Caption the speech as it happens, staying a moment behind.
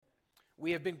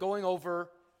We have been going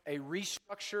over a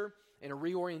restructure and a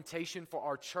reorientation for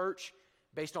our church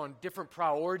based on different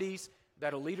priorities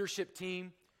that a leadership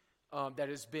team that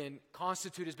has been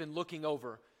constituted has been looking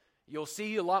over. You'll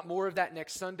see a lot more of that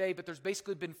next Sunday, but there's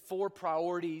basically been 4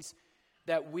 priorities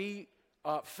that we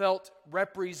felt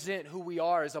represent who we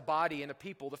are as a body and a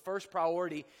people. The first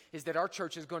priority is that our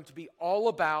church is going to be all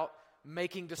about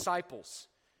making disciples.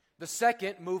 The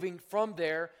second, moving from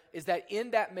there, is that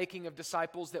in that making of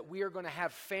disciples, that we are going to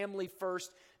have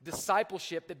family-first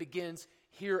discipleship that begins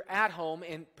here at home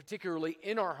and particularly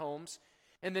in our homes,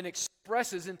 and then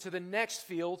expresses into the next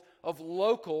field of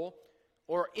local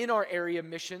or in our area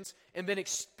missions, and then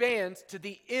expands to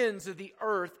the ends of the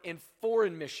earth in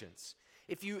foreign missions.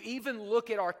 If you even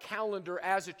look at our calendar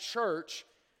as a church,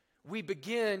 we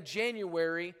begin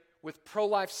January with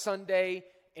Pro-Life Sunday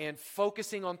and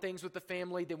focusing on things with the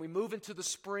family. Then we move into the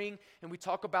spring and we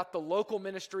talk about the local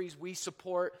ministries we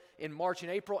support in March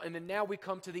and April. And then now we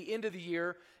come to the end of the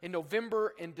year in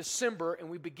November and December, and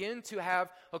we begin to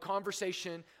have a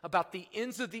conversation about the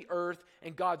ends of the earth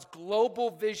and God's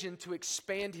global vision to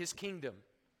expand His kingdom.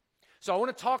 So I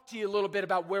want to talk to you a little bit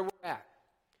about where we're at.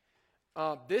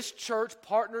 This church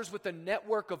partners with a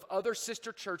network of other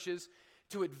sister churches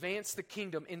to advance the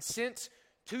kingdom. And since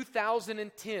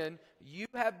 2010, you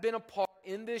have been a part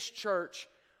in this church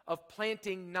of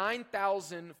planting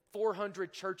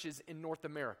 9,400 churches in North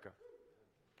America.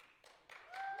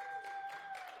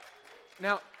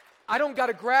 Now, I don't got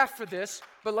a graph for this,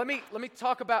 but let me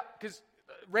talk about, because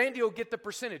Randy will get the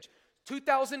percentage.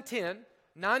 2010,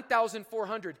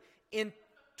 9,400. In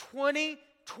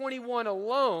 2021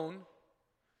 alone,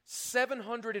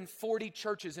 740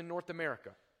 churches in North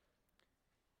America.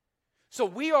 So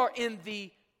we are in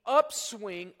the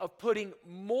upswing of putting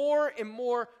more and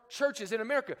more churches in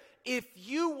America. If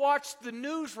you watch the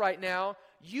news right now,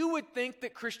 you would think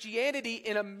that Christianity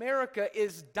in America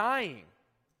is dying.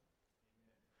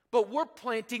 But we're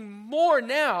planting more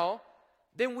now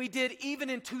than we did even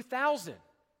in 2000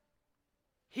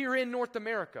 here in North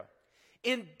America.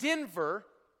 In Denver,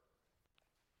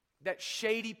 that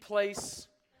shady place,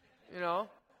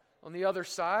 on the other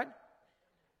side,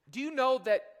 do you know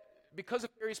that because of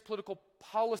various political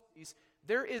policies,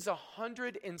 there is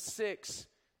 106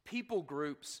 people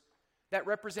groups that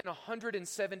represent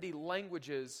 170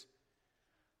 languages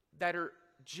that are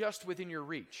just within your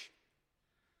reach?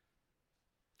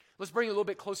 Let's bring it a little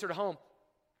bit closer to home.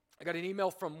 I got an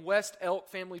email from West Elk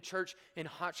Family Church in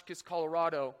Hotchkiss,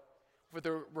 Colorado, with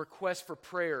a request for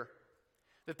prayer,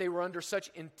 that they were under such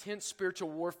intense spiritual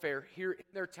warfare here in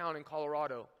their town in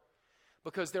Colorado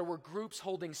because there were groups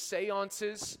holding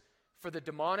seances for the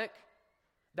demonic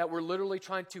that were literally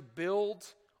trying to build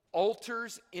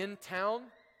altars in town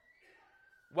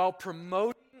while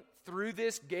promoting through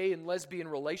this gay and lesbian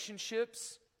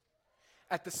relationships.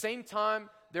 At the same time,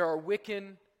 there are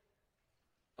Wiccan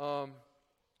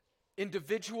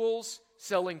individuals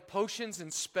selling potions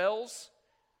and spells.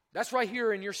 That's right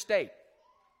here in your state.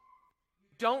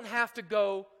 You don't have to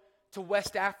go to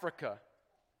West Africa.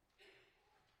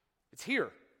 It's here.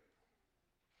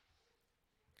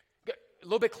 A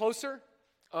little bit closer,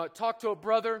 talked to a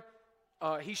brother.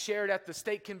 He shared at the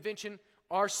state convention,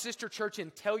 our sister church in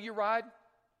Telluride.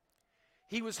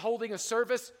 He was holding a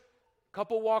service.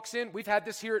 Couple walks in. We've had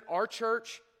this here at our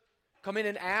church. Come in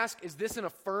and ask, is this an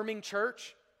affirming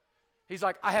church? He's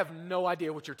like, I have no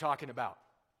idea what you're talking about.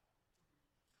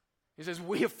 He says,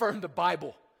 we affirm the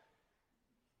Bible.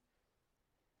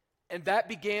 And that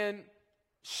began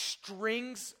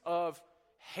strings of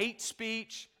hate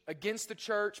speech against the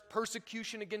church,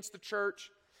 persecution against the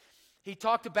church. He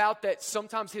talked about that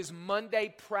sometimes his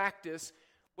Monday practice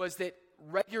was that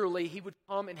regularly he would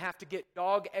come and have to get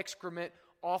dog excrement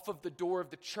off of the door of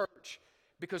the church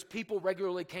because people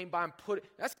regularly came by and put it.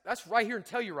 That's right here in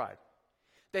Telluride.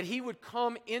 That he would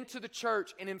come into the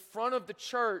church, and in front of the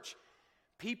church,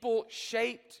 people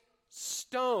shaped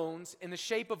stones in the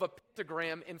shape of a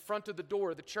pentagram in front of the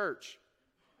door of the church.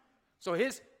 So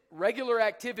his regular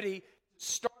activity,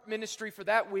 start ministry for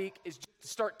that week, is just to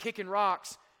start kicking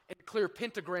rocks and clear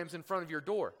pentagrams in front of your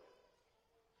door.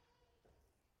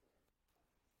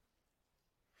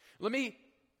 Let me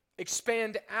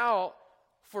expand out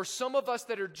for some of us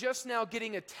that are just now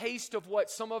getting a taste of what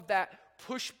some of that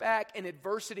pushback and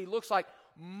adversity looks like.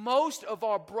 Most of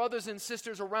our brothers and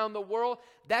sisters around the world,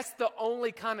 that's the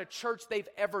only kind of church they've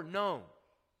ever known.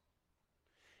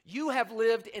 You have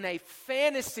lived in a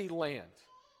fantasy land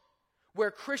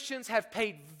where Christians have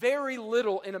paid very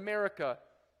little in America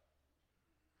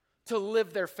to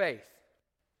live their faith.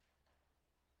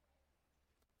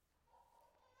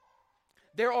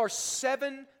 There are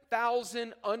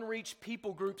 100,000 unreached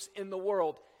people groups in the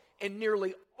world, and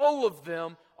nearly all of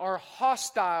them are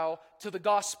hostile to the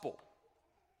gospel,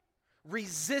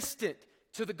 resistant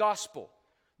to the gospel.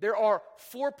 There are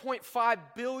 4.5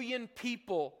 billion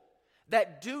people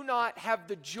that do not have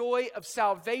the joy of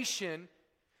salvation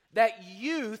that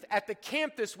youth at the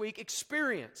camp this week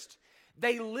experienced.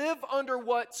 They live under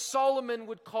what Solomon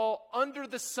would call under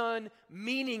the sun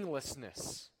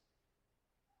meaninglessness.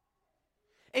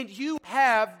 And you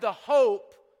have the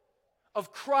hope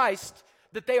of Christ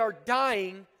that they are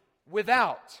dying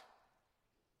without.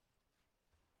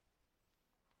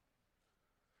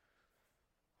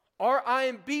 Our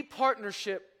IMB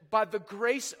partnership, by the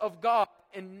grace of God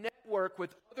and network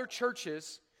with other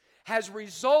churches, has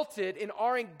resulted in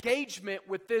our engagement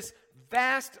with this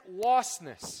vast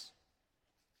lostness.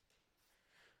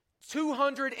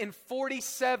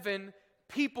 247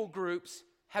 people groups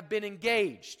have been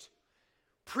engaged.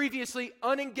 Previously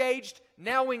unengaged,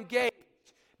 now engaged,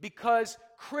 because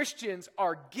Christians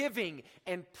are giving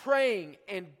and praying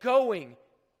and going.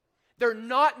 They're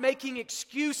not making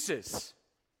excuses.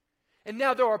 And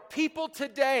now there are people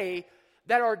today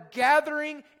that are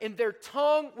gathering in their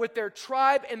tongue with their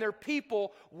tribe and their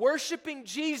people, worshiping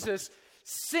Jesus,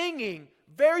 singing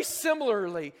very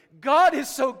similarly, God is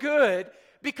so good,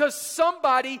 because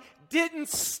somebody didn't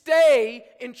stay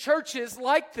in churches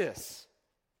like this.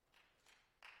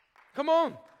 Come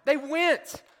on, they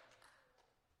went.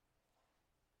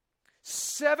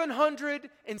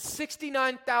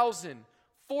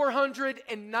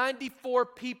 769,494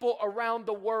 people around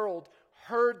the world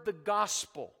heard the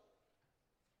gospel.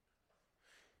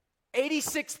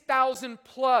 86,000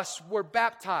 plus were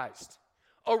baptized.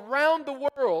 Around the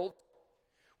world,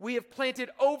 we have planted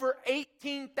over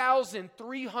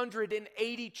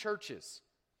 18,380 churches.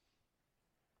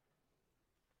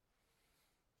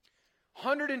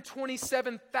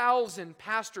 127,000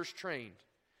 pastors trained.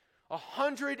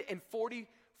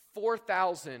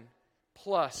 144,000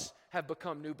 plus have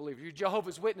become new believers. You're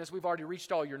Jehovah's Witness, we've already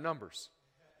reached all your numbers.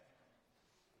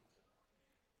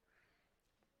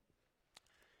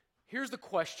 Here's the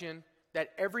question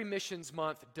that every missions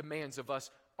month demands of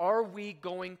us. Are we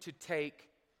going to take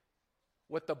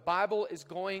what the Bible is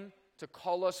going to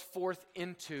call us forth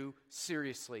into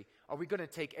seriously? Are we going to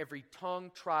take every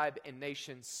tongue, tribe, and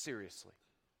nation seriously?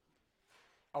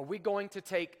 Are we going to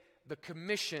take the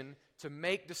commission to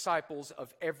make disciples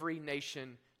of every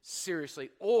nation seriously?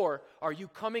 Or are you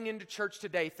coming into church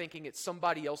today thinking it's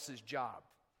somebody else's job?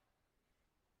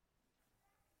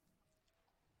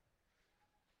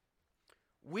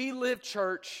 We live,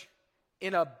 church,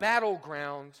 in a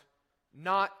battleground,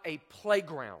 not a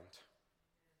playground.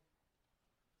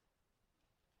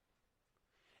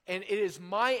 And it is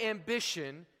my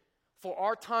ambition for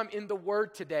our time in the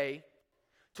Word today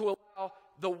to allow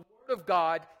the Word of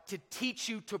God to teach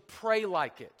you to pray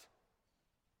like it.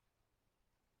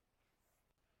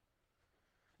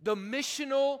 The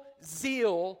missional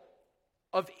zeal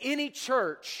of any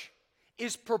church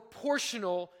is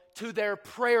proportional to their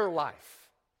prayer life,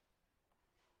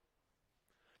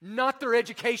 not their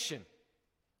education.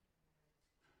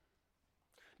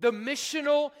 The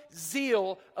missional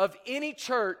zeal of any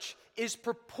church is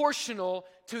proportional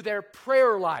to their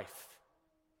prayer life,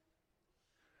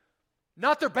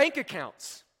 not their bank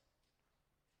accounts.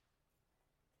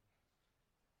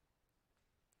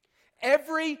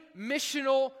 Every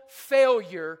missional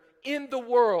failure in the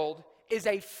world is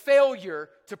a failure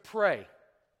to pray.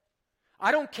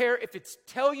 I don't care if it's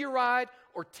Telluride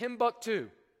or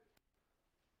Timbuktu.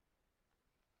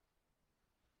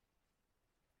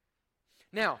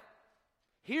 Now,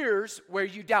 here's where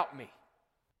you doubt me.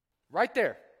 Right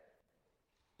there.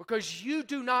 Because you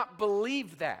do not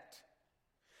believe that.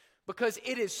 Because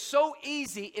it is so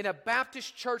easy in a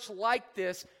Baptist church like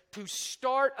this to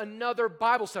start another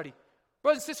Bible study.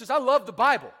 Brothers and sisters, I love the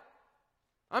Bible.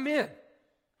 I'm in.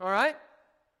 All right?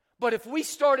 But if we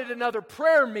started another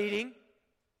prayer meeting,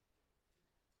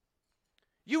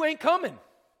 you ain't coming.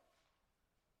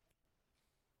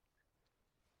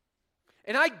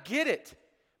 And I get it,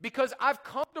 because I've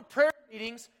come to prayer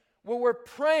meetings where we're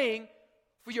praying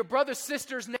for your brother,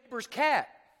 sister's, neighbor's cat.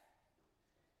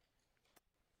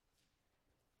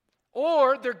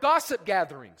 Or they're gossip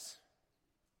gatherings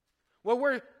where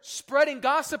we're spreading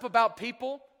gossip about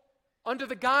people under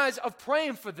the guise of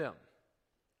praying for them.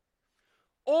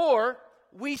 Or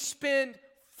we spend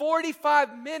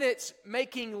 45 minutes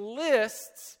making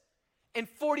lists and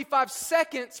 45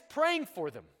 seconds praying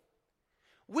for them.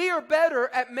 We are better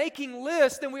at making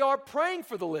lists than we are praying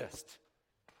for the list.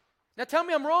 Now tell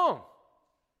me I'm wrong.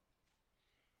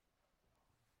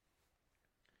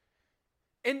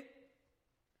 And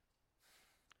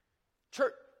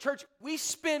Church, we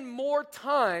spend more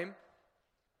time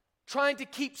trying to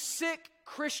keep sick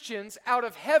Christians out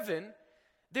of heaven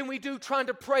than we do trying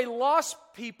to pray lost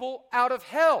people out of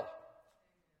hell.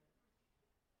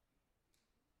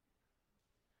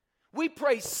 We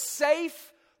pray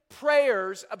safe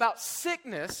prayers about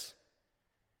sickness,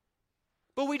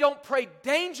 but we don't pray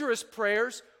dangerous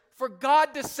prayers for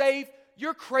God to save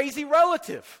your crazy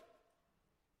relative.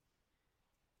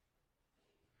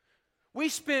 We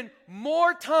spend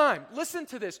more time, listen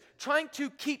to this, trying to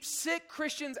keep sick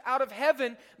Christians out of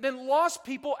heaven than lost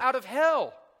people out of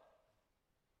hell.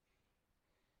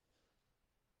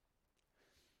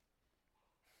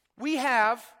 We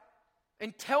have,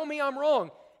 and tell me I'm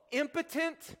wrong,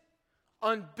 impotent,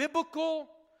 unbiblical,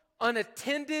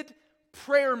 unattended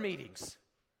prayer meetings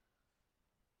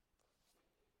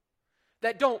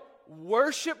that don't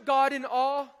worship God in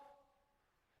awe,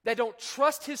 that don't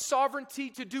trust His sovereignty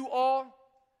to do all,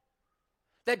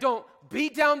 that don't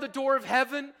beat down the door of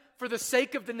heaven for the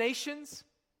sake of the nations.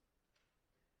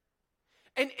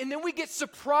 And then we get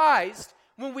surprised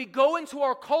when we go into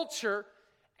our culture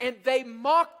and they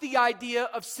mock the idea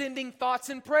of sending thoughts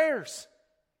and prayers.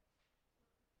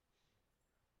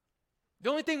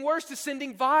 The only thing worse is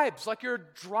sending vibes, like you're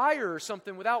a dryer or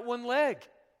something without one leg.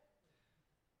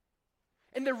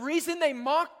 And the reason they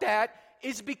mock that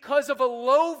is because of a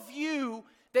low view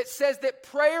that says that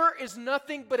prayer is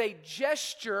nothing but a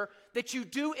gesture that you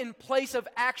do in place of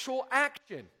actual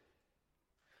action.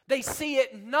 They see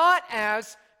it not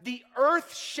as the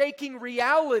earth-shaking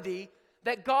reality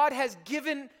that God has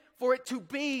given for it to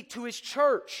be to His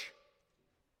church.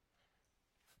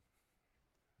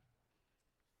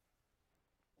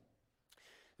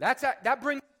 That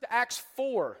brings us to Acts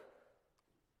 4.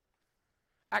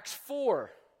 Acts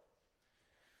 4.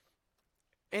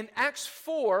 And Acts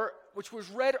 4, which was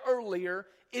read earlier,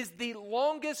 is the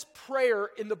longest prayer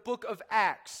in the book of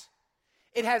Acts.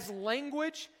 It has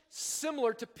language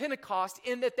similar to Pentecost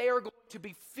in that they are going to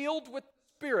be filled with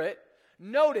the Spirit.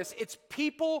 Notice, it's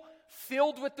people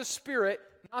filled with the Spirit,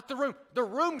 not the room. The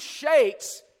room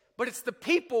shakes, but it's the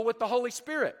people with the Holy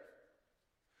Spirit.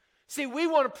 See, we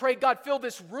want to pray, God, fill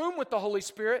this room with the Holy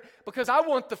Spirit because I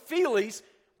want the feelies,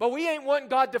 but we ain't wanting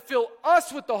God to fill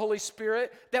us with the Holy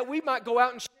Spirit that we might go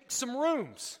out and shake some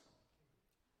rooms.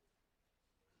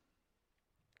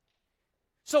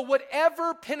 So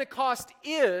whatever Pentecost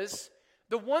is,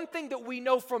 the one thing that we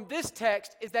know from this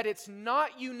text is that it's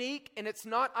not unique and it's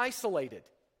not isolated.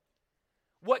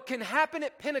 What can happen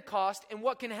at Pentecost and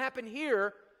what can happen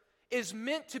here is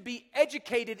meant to be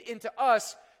educated into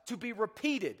us to be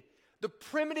repeated. The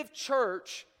primitive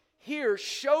church here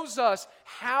shows us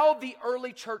how the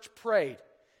early church prayed.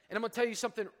 And I'm going to tell you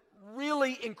something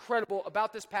really incredible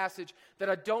about this passage that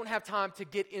I don't have time to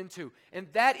get into. And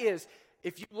that is,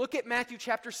 if you look at Matthew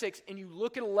chapter 6 and you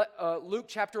look at Luke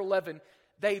chapter 11,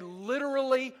 they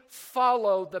literally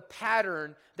follow the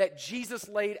pattern that Jesus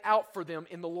laid out for them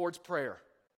in the Lord's Prayer.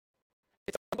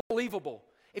 It's unbelievable.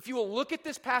 If you will look at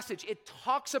this passage, it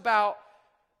talks about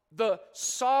the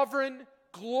sovereign,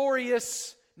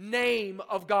 glorious name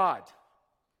of God.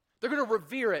 They're going to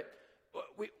revere it.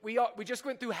 We just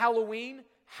went through Halloween,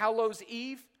 Hallows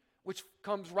Eve, which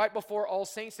comes right before All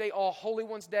Saints' Day, All Holy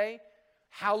Ones' Day.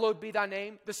 Hallowed be thy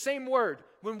name. The same word.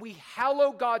 When we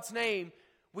hallow God's name,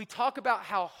 we talk about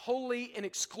how holy and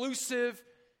exclusive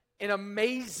and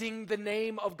amazing the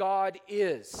name of God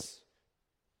is.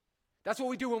 That's what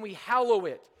we do when we hallow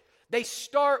it. They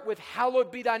start with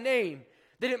hallowed be thy name.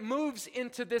 Then it moves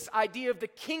into this idea of the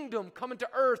kingdom coming to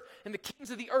earth and the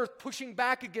kings of the earth pushing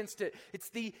back against it. It's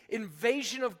the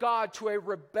invasion of God to a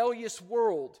rebellious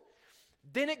world.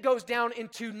 Then it goes down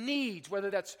into needs,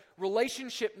 whether that's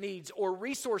relationship needs or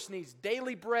resource needs,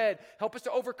 daily bread, help us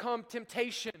to overcome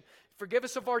temptation, forgive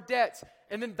us of our debts.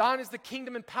 And then thine is the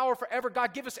kingdom and power forever.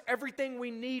 God, give us everything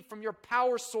we need from your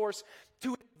power source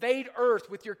to invade earth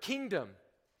with your kingdom.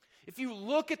 If you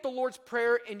look at the Lord's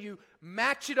Prayer and you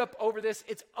match it up over this,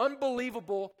 it's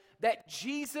unbelievable that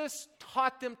Jesus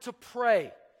taught them to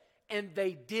pray, and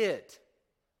they did.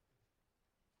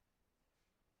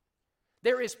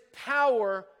 There is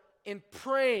power in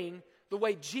praying the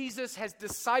way Jesus has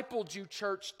discipled you,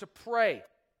 church, to pray.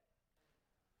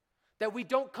 That we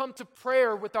don't come to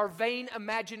prayer with our vain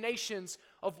imaginations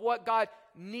of what God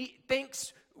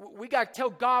thinks. We got to tell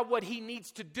God what He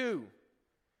needs to do.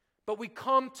 But we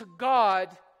come to God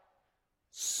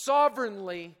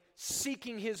sovereignly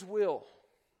seeking His will.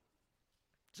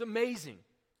 It's amazing.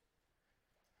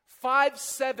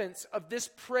 5/7 of this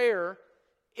prayer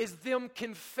is them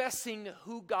confessing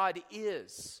who God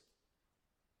is.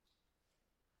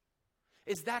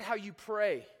 Is that how you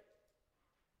pray?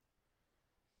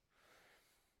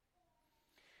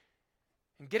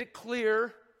 and get it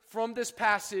clear from this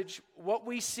passage, what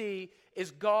we see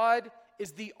is God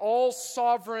is the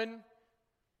all-sovereign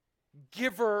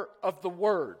giver of the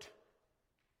word.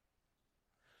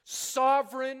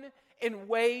 Sovereign in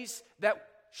ways that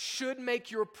should make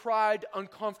your pride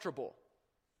uncomfortable.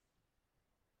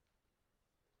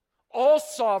 All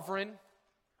sovereign,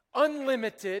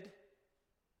 unlimited,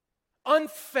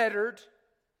 unfettered,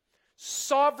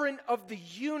 sovereign of the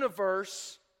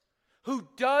universe, who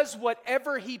does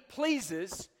whatever he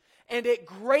pleases, and it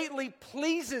greatly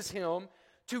pleases him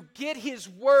to get his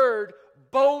word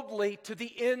boldly to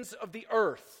the ends of the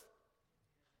earth.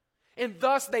 And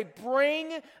thus they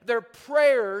bring their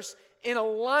prayers in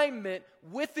alignment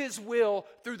with his will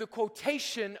through the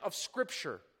quotation of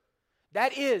Scripture.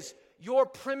 That is, your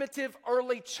primitive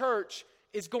early church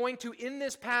is going to, in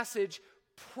this passage,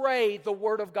 pray the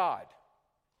Word of God.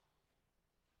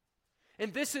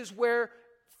 And this is where,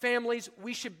 families,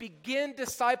 we should begin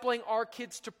discipling our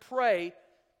kids to pray.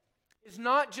 Is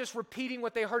not just repeating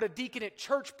what they heard a deacon at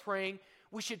church praying.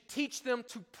 We should teach them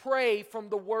to pray from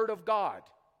the Word of God.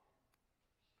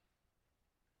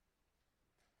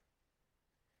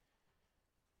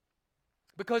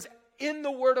 Because in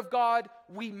the Word of God,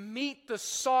 we meet the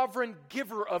sovereign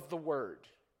giver of the Word.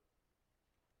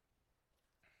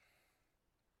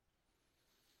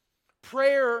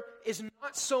 Prayer is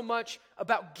not so much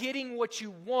about getting what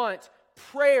you want.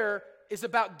 Prayer is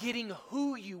about getting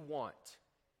who you want.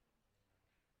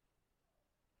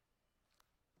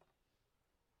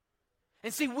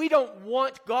 And see, we don't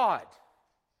want God.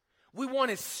 We want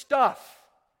His stuff.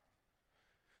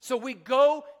 So we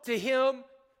go to Him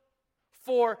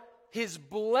for His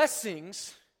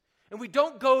blessings, and we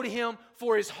don't go to Him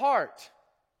for His heart.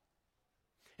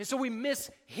 And so we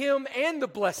miss Him and the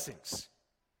blessings.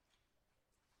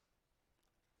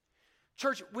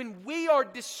 Church, when we are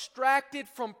distracted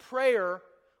from prayer,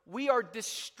 we are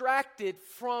distracted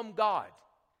from God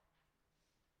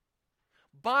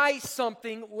by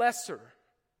something lesser.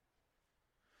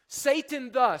 Satan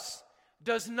thus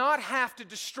does not have to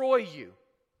destroy you.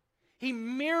 He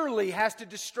merely has to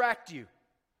distract you.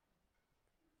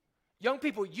 Young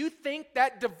people, you think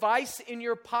that device in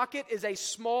your pocket is a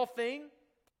small thing?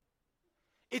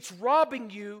 It's robbing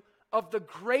you of the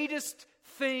greatest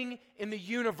thing in the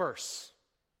universe.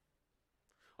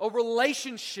 A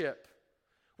relationship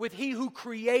with He who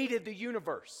created the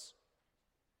universe.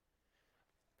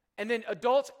 And then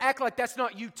adults act like that's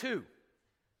not you too.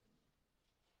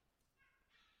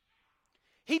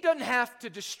 He doesn't have to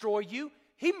destroy you.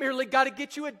 He merely got to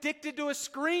get you addicted to a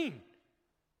screen.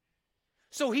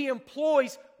 So he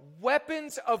employs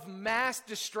weapons of mass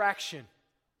distraction.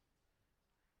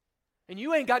 And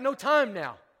you ain't got no time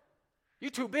now.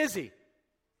 You're too busy.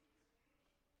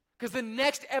 Because the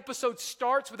next episode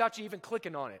starts without you even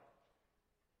clicking on it.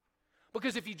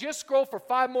 Because if you just scroll for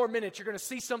 5 more minutes, you're going to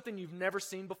see something you've never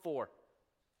seen before.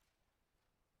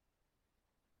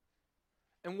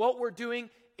 And what we're doing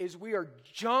is we are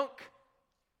junk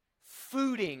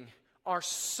fooding our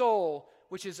soul,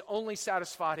 which is only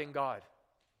satisfied in God.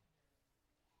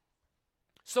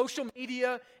 Social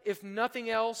media, if nothing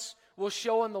else, will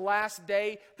show in the last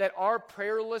day that our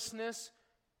prayerlessness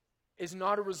is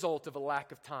not a result of a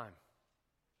lack of time.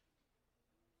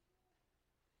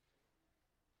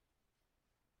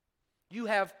 You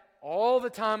have all the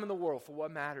time in the world for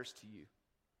what matters to you.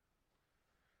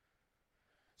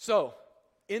 So,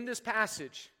 in this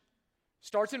passage,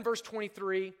 starts in verse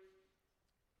 23,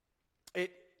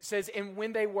 it says, and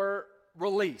when they were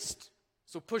released.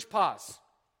 So push pause.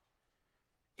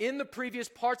 In the previous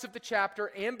parts of the chapter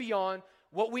and beyond,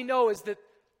 what we know is that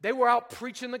they were out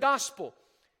preaching the gospel.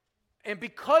 And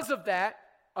because of that,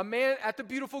 a man at the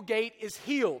beautiful gate is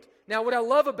healed. Now, what I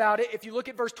love about it, if you look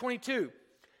at verse 22,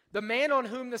 the man on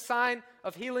whom the sign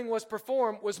of healing was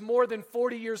performed was more than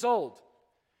 40 years old.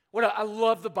 I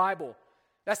love the Bible.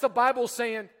 That's the Bible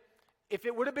saying, if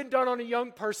it would have been done on a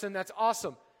young person, that's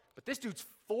awesome. But this dude's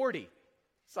 40.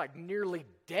 It's like nearly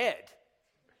dead.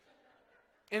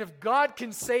 And if God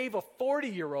can save a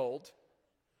 40-year-old,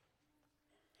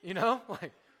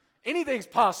 like anything's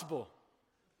possible.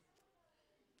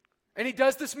 And He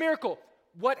does this miracle.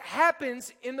 What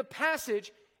happens in the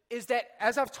passage is that,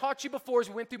 as I've taught you before as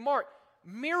we went through Mark,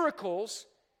 miracles,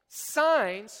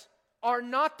 signs, are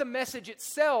not the message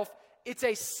itself. It's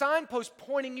a signpost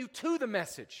pointing you to the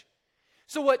message.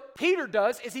 So what Peter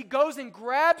does is he goes and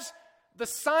grabs the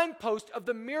signpost of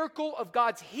the miracle of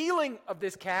God's healing of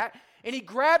this cat, and he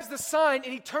grabs the sign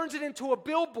and he turns it into a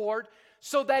billboard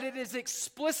so that it is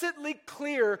explicitly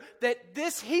clear that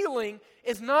this healing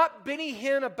is not Benny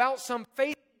Hinn about some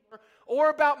faith or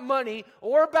about money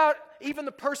or about even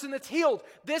the person that's healed.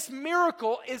 This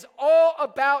miracle is all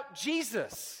about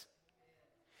Jesus.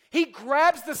 He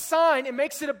grabs the sign and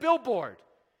makes it a billboard.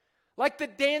 Like the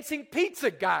dancing pizza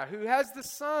guy who has the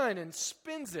sign and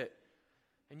spins it,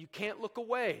 and you can't look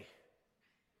away.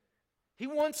 He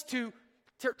wants to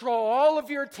draw all of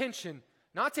your attention,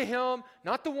 not to him,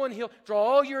 not the one healed, draw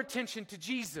all your attention to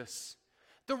Jesus.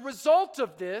 The result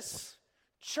of this,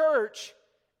 church,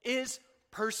 is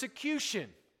persecution,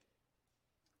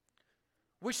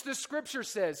 which the scripture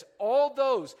says all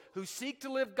those who seek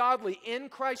to live godly in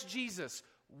Christ Jesus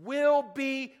will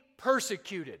be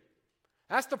persecuted.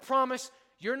 That's the promise.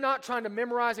 You're not trying to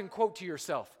memorize and quote to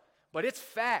yourself, but it's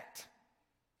fact.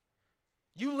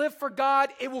 You live for God,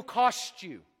 it will cost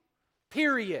you.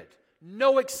 Period.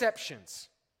 No exceptions.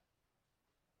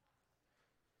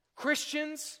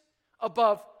 Christians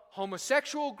above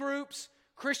homosexual groups,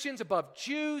 Christians above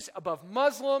Jews, above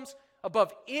Muslims,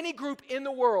 above any group in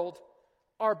the world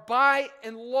are by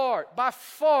and large, by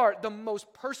far the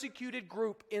most persecuted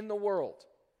group in the world.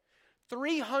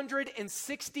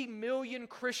 360 million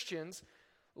Christians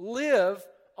live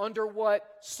under what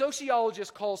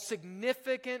sociologists call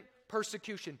significant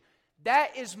persecution.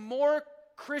 That is more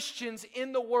Christians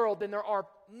in the world than there are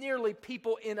nearly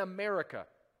people in America.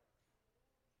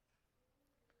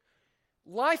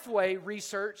 Lifeway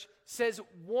research says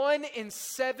 1 in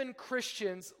 7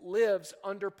 Christians lives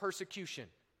under persecution.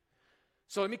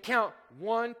 So let me count.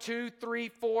 1, 2, 3,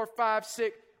 4, 5,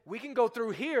 6. We can go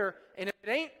through here, and if it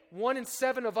ain't 1 in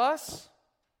 7 of us,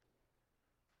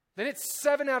 then it's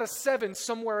 7 out of 7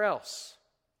 somewhere else.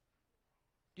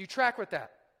 Do you track with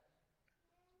that?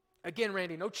 Again,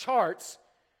 Randy, no charts,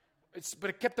 but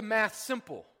it kept the math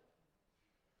simple.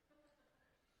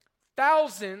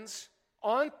 Thousands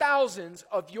on thousands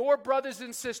of your brothers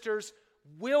and sisters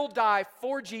will die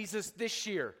for Jesus this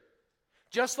year,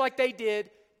 just like they did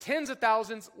tens of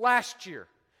thousands last year,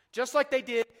 just like they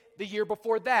did the year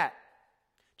before that,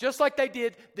 just like they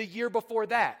did the year before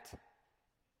that.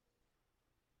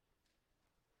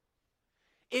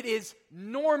 It is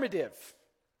normative,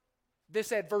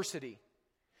 this adversity.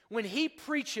 When he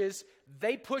preaches,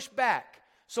 they push back.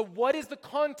 So what is the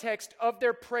context of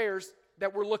their prayers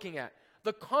that we're looking at?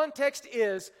 The context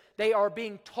is they are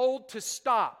being told to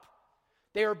stop.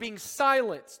 They are being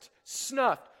silenced,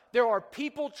 snuffed. There are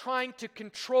people trying to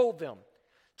control them,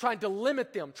 trying to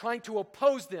limit them, trying to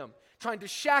oppose them, trying to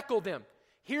shackle them.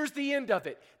 Here's the end of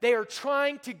it. They are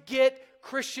trying to get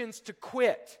Christians to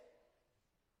quit.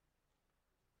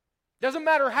 Doesn't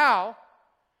matter how,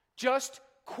 just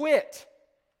quit.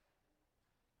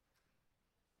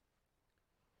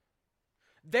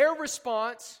 Their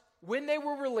response, when they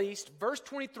were released, verse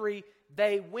 23,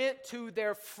 they went to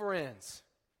their friends.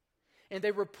 And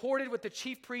they reported what the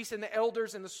chief priests and the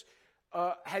elders and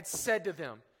had said to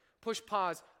them. Push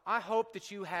pause. I hope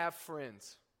that you have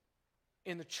friends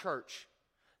in the church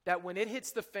that when it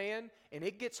hits the fan and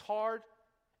it gets hard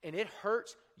and it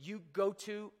hurts, you go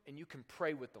to and you can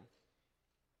pray with them.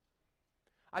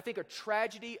 I think a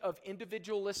tragedy of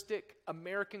individualistic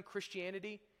American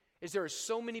Christianity is there are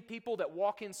so many people that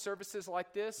walk in services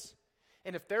like this,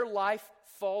 and if their life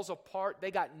falls apart,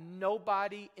 they got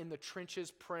nobody in the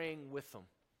trenches praying with them.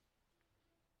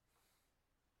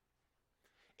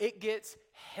 It gets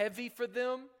heavy for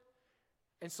them,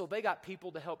 and so they got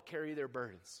people to help carry their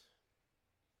burdens.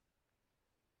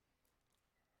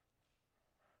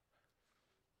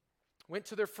 Went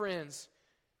to their friends,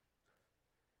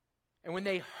 and when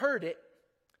they heard it,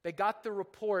 they got the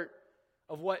report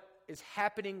of what is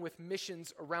happening with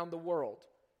missions around the world.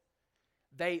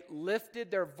 They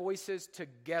lifted their voices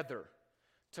together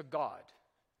to God.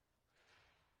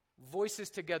 Voices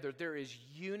together. There is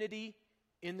unity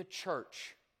in the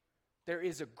church. There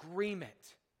is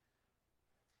agreement.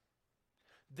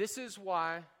 This is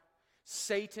why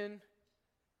Satan,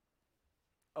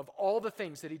 of all the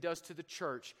things that he does to the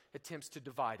church, attempts to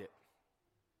divide it.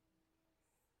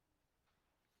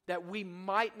 That we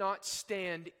might not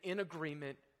stand in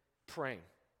agreement praying.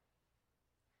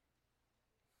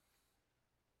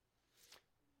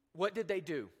 What did they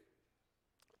do?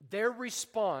 Their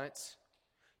response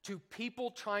to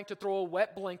people trying to throw a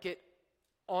wet blanket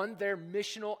on their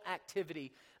missional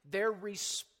activity, their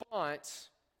response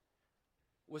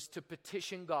was to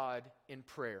petition God in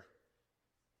prayer.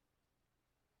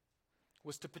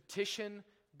 Was to petition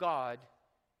God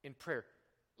in prayer.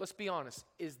 Let's be honest,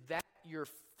 is that your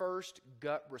first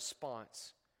gut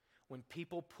response when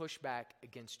people push back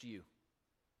against you?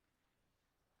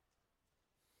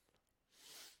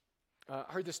 I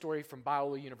heard this story from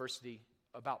Biola University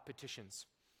about petitions.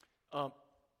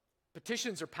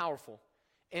 Petitions are powerful.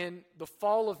 in the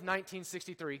fall of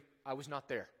 1963. I was not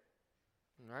there.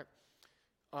 All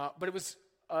right? But it was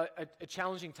a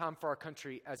challenging time for our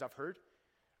country, as I've heard.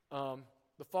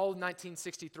 The fall of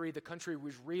 1963, the country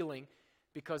was reeling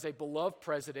because a beloved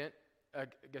president, I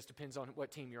guess depends on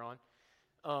what team you're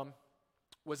on,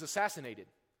 was assassinated.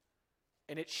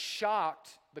 And it shocked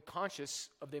the conscience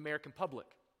of the American public.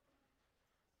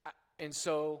 And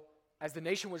so, as the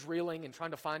nation was reeling and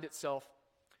trying to find itself,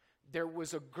 there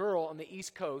was a girl on the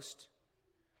East Coast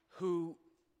who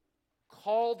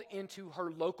called into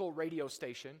her local radio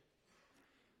station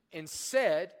and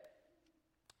said,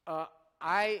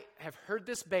 I have heard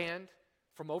this band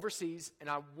from overseas, and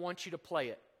I want you to play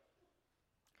it.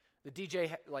 The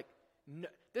DJ,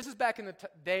 this is back in the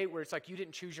day where it's like you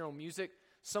didn't choose your own music.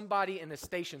 Somebody in the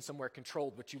station somewhere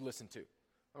controlled what you listened to,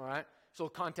 all right? So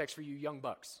context for you young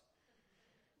bucks.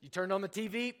 You turned on the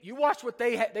TV, you watched what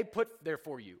they put there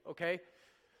for you, okay?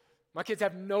 My kids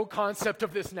have no concept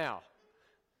of this now,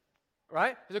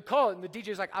 right? There's a call, and the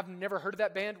DJ's like, I've never heard of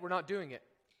that band. We're not doing it.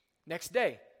 Next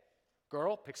day,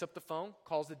 girl picks up the phone,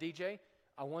 calls the DJ.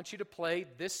 I want you to play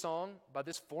this song by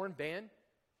this foreign band.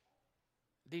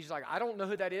 The DJ's like, I don't know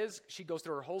who that is. She goes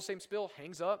through her whole same spiel,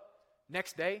 hangs up.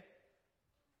 Next day,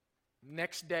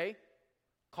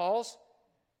 calls,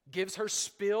 gives her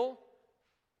spiel,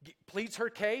 pleads her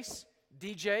case.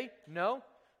 DJ, no.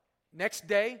 Next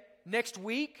day, next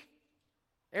week,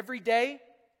 every day,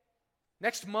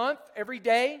 next month, every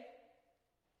day,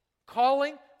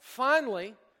 calling.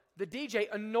 Finally, the DJ,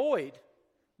 annoyed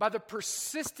by the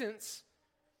persistence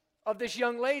of this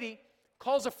young lady,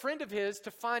 calls a friend of his to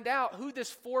find out who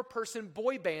this 4-person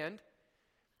boy band.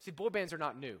 See, boy bands are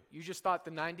not new. You just thought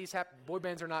the 90s happened. Boy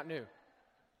bands are not new.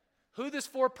 Who this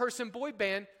 4-person boy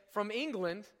band from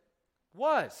England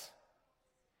was.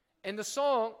 And the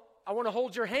song, I Want to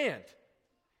Hold Your Hand.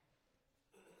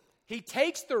 He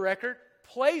takes the record,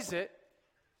 plays it,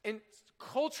 and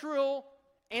cultural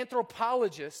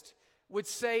anthropologists would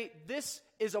say this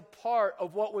is a part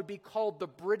of what would be called the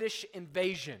British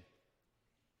invasion.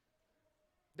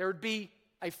 There would be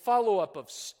a follow-up of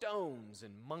Stones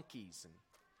and Monkees and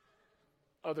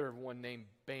other one-name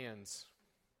bands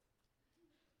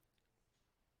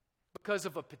because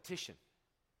of a petition.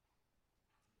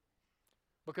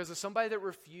 Because of somebody that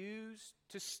refused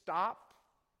to stop,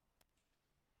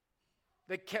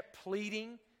 that kept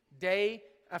pleading day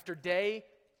after day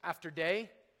after day.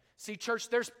 See, church,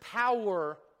 there's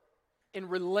power in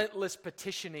relentless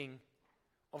petitioning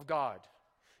of God.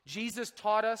 Jesus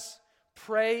taught us,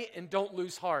 pray and don't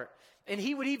lose heart. And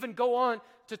he would even go on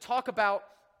to talk about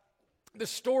the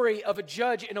story of a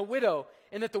judge and a widow,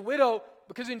 and that the widow,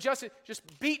 because injustice, just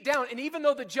beat down. And even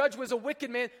though the judge was a wicked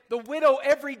man, the widow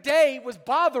every day was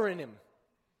bothering him.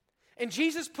 And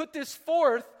Jesus put this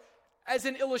forth as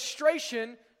an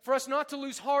illustration for us not to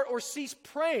lose heart or cease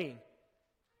praying,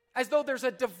 as though there's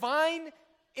a divine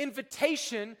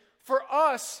invitation for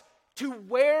us to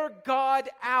wear God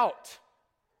out.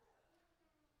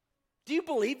 Do you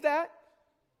believe that?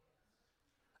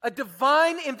 A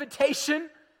divine invitation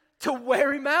to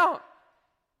wear him out.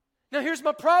 Now here's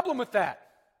my problem with that.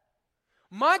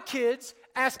 My kids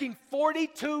asking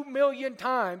 42 million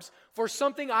times for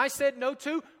something I said no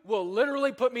to will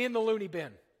literally put me in the loony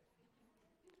bin.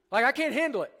 Like, I can't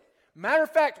handle it. Matter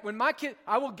of fact, when my kid,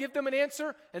 I will give them an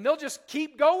answer and they'll just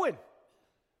keep going.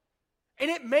 And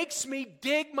it makes me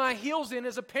dig my heels in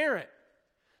as a parent.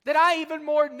 That I even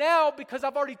more now, because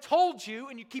I've already told you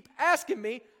and you keep asking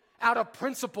me, out of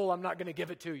principle, I'm not going to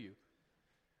give it to you.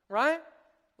 Right?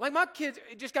 Like, my kids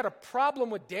just got a problem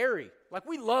with dairy. Like,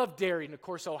 we love dairy in the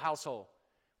Corso household.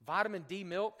 Vitamin D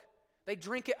milk, they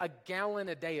drink it a gallon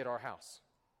a day at our house.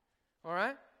 All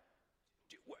right?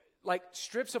 Like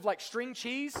strips of like string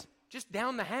cheese, just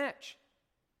down the hatch.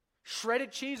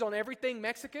 Shredded cheese on everything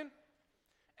Mexican.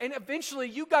 And eventually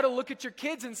you got to look at your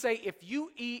kids and say, if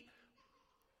you eat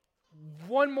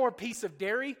one more piece of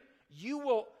dairy, you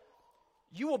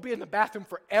will be in the bathroom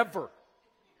forever.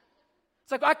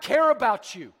 It's like, I care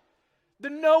about you. The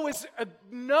no is a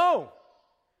no.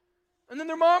 And then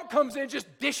their mom comes in just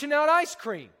dishing out ice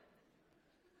cream.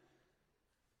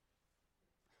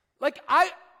 Like, I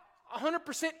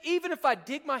 100%, even if I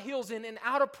dig my heels in and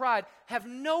out of pride, have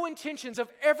no intentions of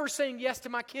ever saying yes to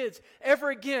my kids ever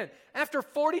again. After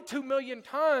 42 million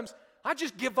times, I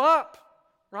just give up,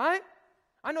 right?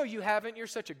 I know you haven't. You're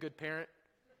such a good parent,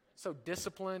 so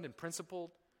disciplined and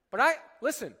principled. But I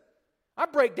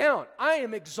break down. I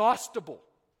am exhaustible,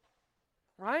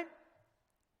 right?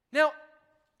 Now,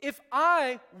 if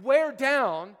I wear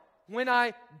down when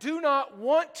I do not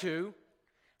want to,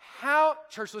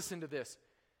 church, listen to this.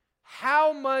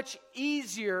 how much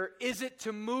easier is it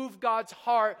to move God's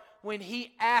heart when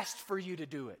He asked for you to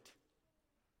do it?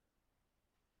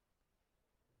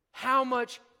 How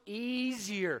much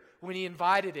easier when He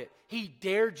invited it? He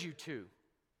dared you to.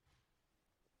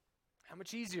 How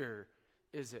much easier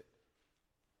is it?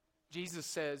 Jesus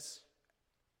says,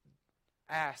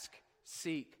 ask,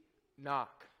 seek,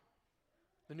 knock.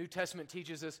 The New Testament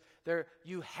teaches us there,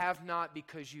 you have not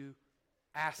because you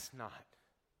ask not.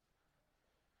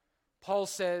 Paul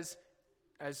says,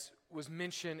 as was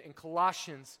mentioned in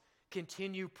Colossians,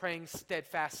 continue praying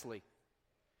steadfastly.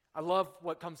 I love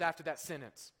what comes after that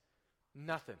sentence.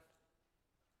 Nothing.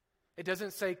 It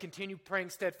doesn't say continue praying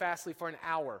steadfastly for an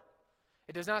hour.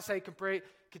 It does not say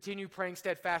continue praying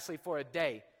steadfastly for a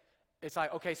day. It's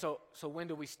like, okay, so when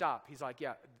do we stop? He's like,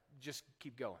 yeah, just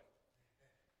keep going.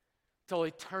 Till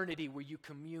eternity where you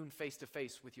commune face to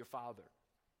face with your Father.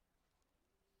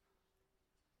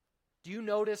 Do you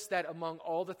notice that among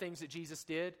all the things that Jesus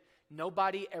did,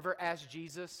 nobody ever asked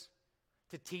Jesus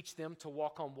to teach them to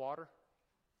walk on water?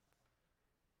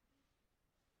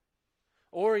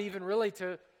 Or even really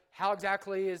to how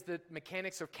exactly is the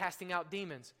mechanics of casting out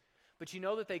demons. But you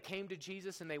know that they came to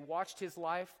Jesus and they watched His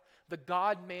life, the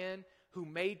God-man who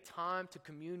made time to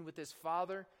commune with His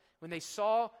Father. When they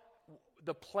saw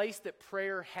the place that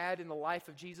prayer had in the life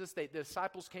of Jesus, the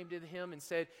disciples came to Him and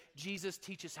said, Jesus,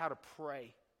 teach us how to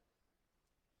pray.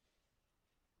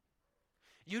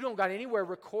 You don't got anywhere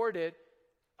recorded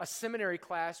a seminary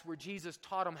class where Jesus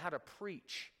taught them how to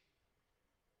preach.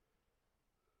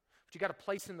 But you got a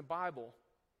place in the Bible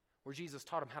where Jesus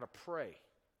taught them how to pray.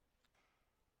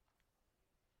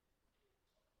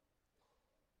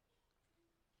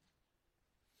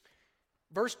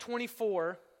 Verse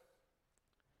 24,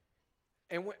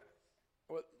 and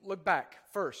look back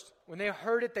first. When they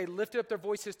heard it, they lifted up their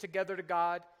voices together to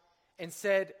God and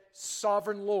said,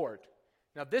 Sovereign Lord.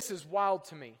 Now this is wild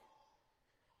to me.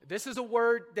 This is a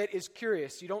word that is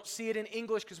curious. You don't see it in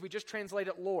English because we just translate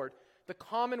it Lord. The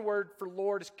common word for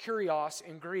Lord is kurios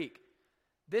in Greek.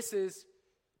 This is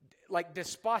like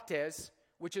despotes,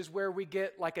 which is where we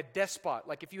get like a despot.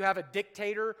 Like if you have a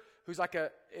dictator who's like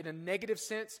in a negative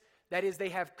sense, that is, they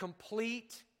have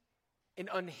complete and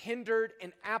unhindered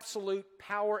and absolute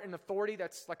power and authority.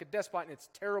 That's like a despot, and it's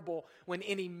terrible when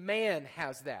any man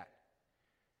has that.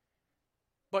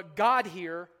 But God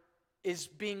here is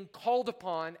being called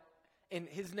upon and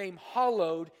His name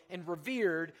hallowed and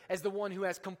revered as the one who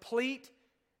has complete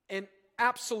and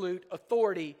absolute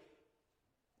authority,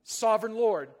 sovereign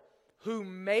Lord, who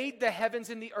made the heavens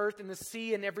and the earth and the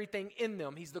sea and everything in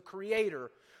them. He's the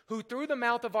creator, who through the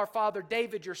mouth of our father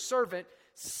David, your servant,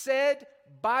 said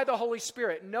by the Holy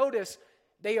Spirit. Notice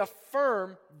they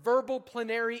affirm verbal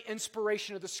plenary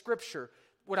inspiration of the Scripture.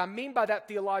 What I mean by that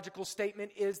theological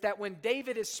statement is that when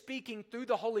David is speaking through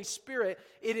the Holy Spirit,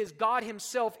 it is God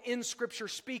Himself in Scripture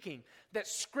speaking. That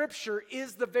Scripture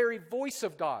is the very voice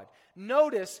of God.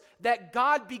 Notice that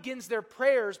God begins their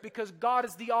prayers because God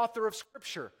is the author of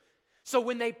Scripture. So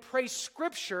when they pray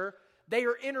Scripture, they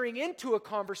are entering into a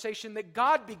conversation that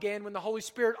God began when the Holy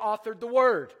Spirit authored the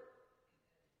Word.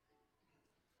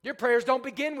 Your prayers don't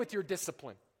begin with your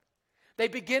discipline. They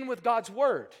begin with God's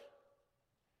Word.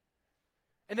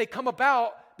 And they come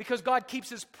about because God keeps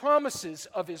His promises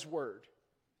of His Word.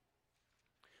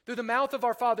 Through the mouth of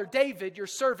our father David, your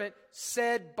servant,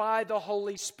 said by the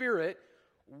Holy Spirit,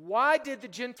 why did the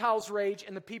Gentiles rage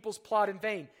and the peoples plot in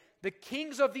vain? The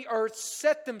kings of the earth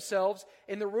set themselves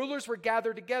and the rulers were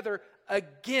gathered together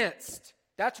against.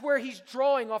 That's where he's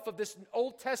drawing off of this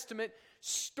Old Testament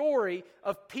story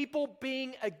of people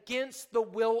being against the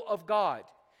will of God.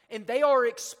 And they are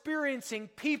experiencing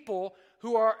people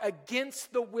who are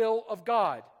against the will of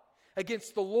God,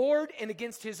 against the Lord and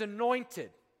against His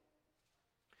anointed.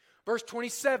 Verse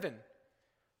 27,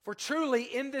 for truly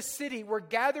in this city were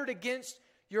gathered against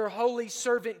your holy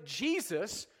servant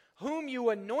Jesus, whom you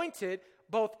anointed,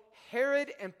 both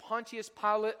Herod and Pontius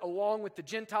Pilate, along with the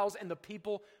Gentiles and the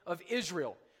people of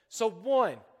Israel. So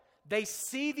one, they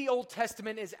see the Old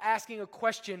Testament as asking a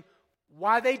question,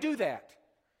 why they do that.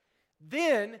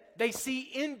 Then they see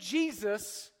in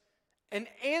Jesus an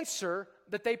answer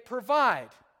that they provide.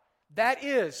 That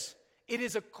is, it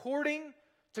is according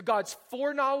to God's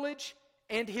foreknowledge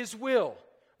and His will.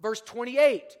 Verse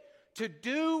 28, to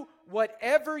do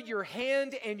whatever your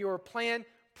hand and your plan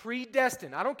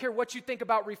predestined. I don't care what you think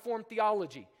about Reformed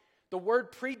theology. The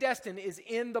word predestined is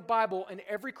in the Bible, and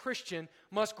every Christian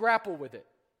must grapple with it.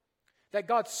 That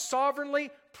God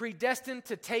sovereignly predestined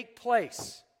to take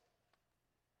place.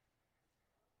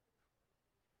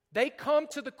 They come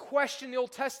to the question in the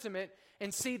Old Testament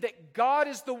and see that God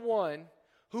is the one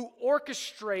who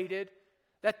orchestrated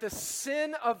that the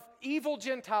sin of evil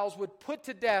Gentiles would put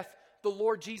to death the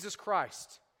Lord Jesus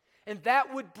Christ. And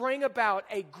that would bring about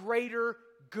a greater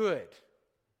good.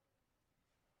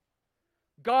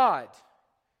 God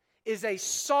is a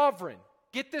sovereign.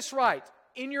 Get this right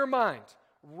in your mind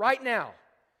right now.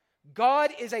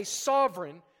 God is a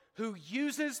sovereign who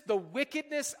uses the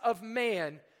wickedness of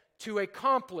man to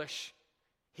accomplish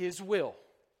His will.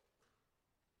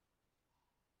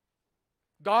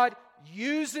 God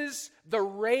uses the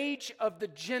rage of the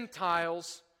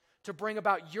Gentiles to bring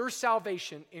about your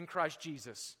salvation in Christ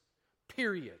Jesus.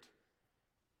 Period.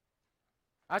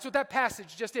 That's what that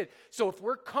passage just did. So if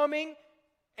we're coming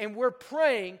and we're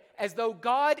praying as though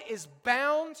God is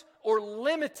bound or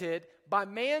limited by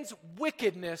man's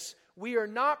wickedness, we are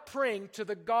not praying to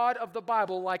the God of the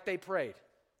Bible like they prayed.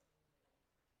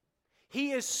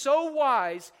 He is so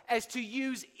wise as to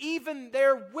use even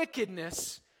their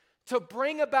wickedness to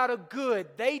bring about a good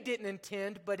they didn't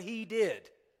intend, but He did.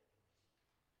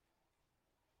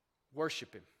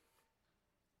 Worship Him.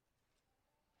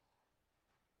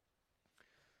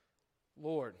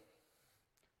 Lord,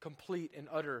 complete and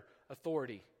utter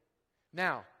authority.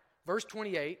 Now, verse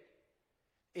 28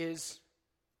 is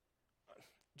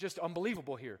just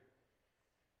unbelievable here.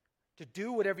 To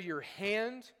do whatever your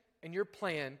hand and your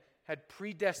plan had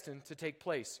predestined to take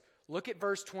place. Look at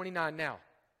verse 29 now.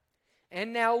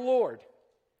 And now, Lord,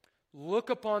 look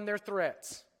upon their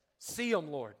threats. See them,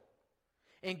 Lord.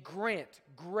 And grant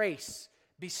grace.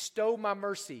 Bestow my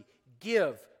mercy.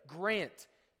 Give, grant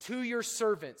to your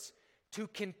servants to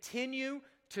continue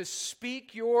to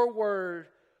speak your word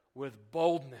with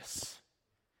boldness.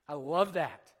 I love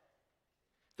that.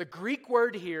 The Greek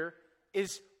word here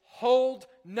is hold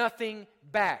nothing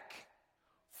back.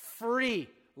 Free.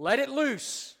 Let it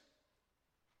loose.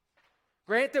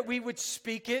 Grant that we would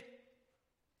speak it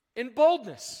in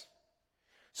boldness.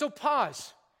 So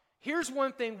pause. Here's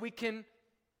one thing we can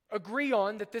agree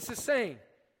on that this is saying.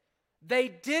 They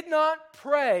did not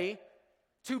pray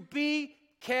to be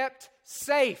kept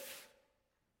safe.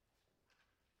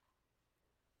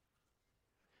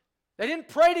 They didn't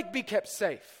pray to be kept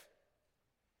safe.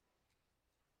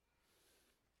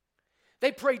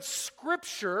 They prayed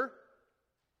Scripture,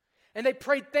 and they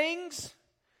prayed things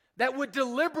that would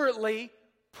deliberately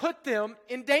put them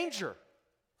in danger.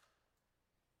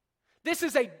 This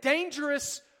is a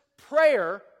dangerous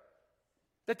prayer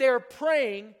that they are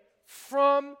praying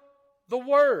from the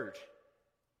Word.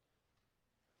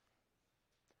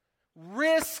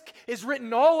 Risk is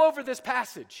written all over this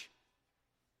passage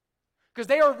because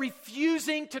they are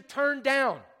refusing to turn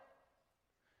down.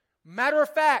 Matter of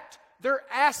fact, they're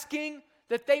asking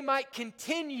that they might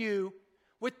continue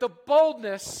with the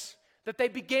boldness that they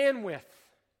began with.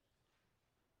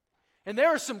 And there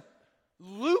are some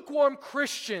lukewarm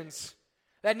Christians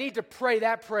that need to pray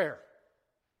that prayer.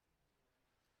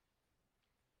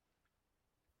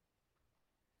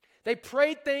 They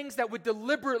prayed things that would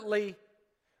deliberately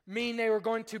mean they were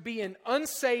going to be in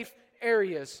unsafe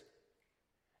areas.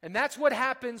 And that's what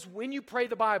happens when you pray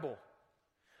the Bible.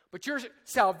 But your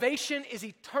salvation is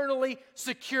eternally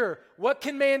secure. What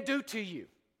can man do to you?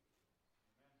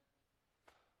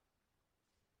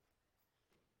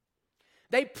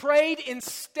 They prayed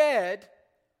instead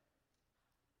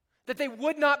that they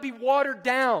would not be watered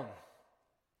down.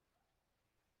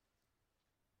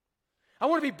 I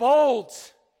want to be bold.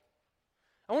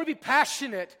 I want to be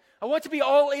passionate. I want to be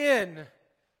all in.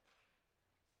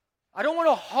 I don't want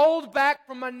to hold back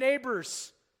from my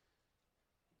neighbors.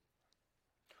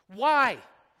 Why?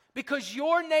 Because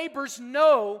your neighbors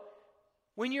know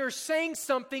when you're saying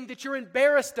something that you're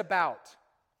embarrassed about,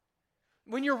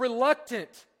 when you're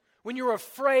reluctant, when you're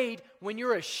afraid, when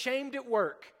you're ashamed at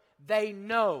work. They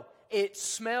know. It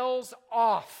smells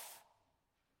off.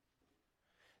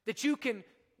 That you can,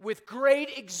 with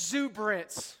great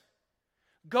exuberance,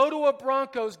 go to a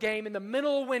Broncos game in the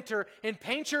middle of winter and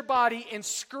paint your body and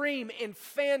scream in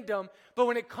fandom, but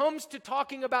when it comes to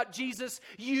talking about Jesus,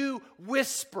 you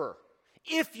whisper,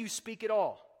 if you speak at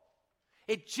all.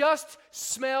 It just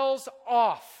smells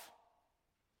off.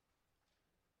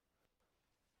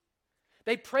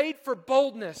 They prayed for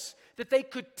boldness, that they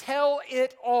could tell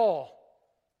it all.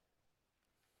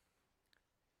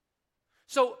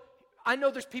 So, I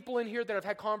know there's people in here that I've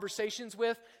had conversations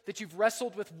with that you've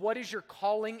wrestled with what is your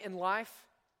calling in life.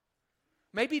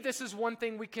 Maybe this is one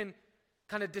thing we can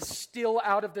kind of distill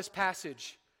out of this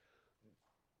passage.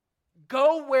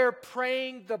 Go where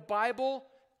praying the Bible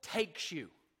takes you.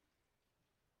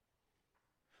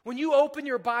 When you open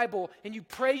your Bible and you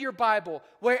pray your Bible,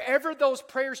 wherever those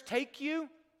prayers take you,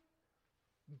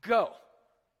 go.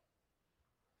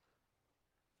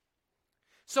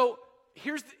 So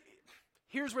here's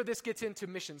where this gets into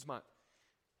Missions Month.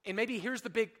 And maybe here's the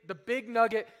big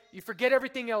nugget. You forget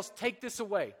everything else, take this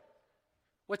away.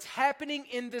 What's happening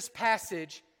in this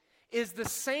passage is the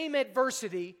same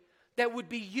adversity that would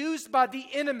be used by the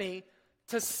enemy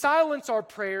to silence our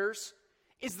prayers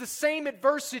is the same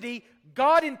adversity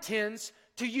God intends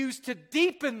to use to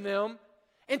deepen them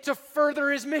and to further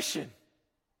His mission.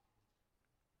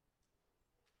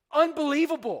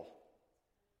 Unbelievable.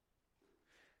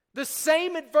 The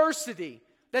same adversity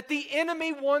that the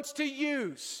enemy wants to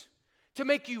use to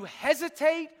make you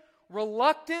hesitate,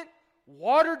 reluctant,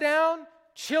 water down,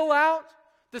 chill out,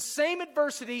 the same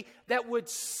adversity that would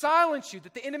silence you,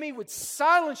 that the enemy would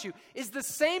silence you, is the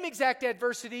same exact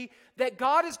adversity that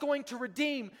God is going to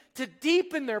redeem to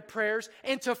deepen their prayers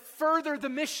and to further the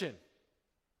mission.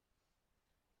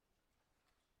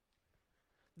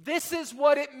 This is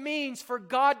what it means for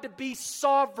God to be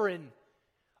sovereign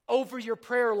over your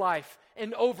prayer life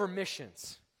and over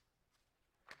missions.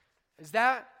 Is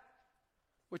that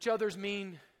which others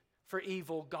mean for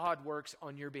evil, God works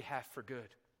on your behalf for good.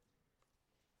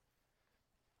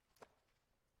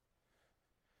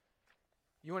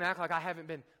 You want to act like I haven't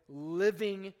been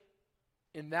living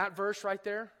in that verse right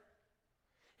there?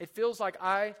 It feels like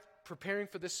I, preparing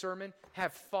for this sermon,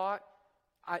 have thought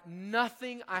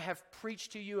nothing I have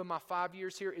preached to you in my 5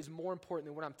 years here is more important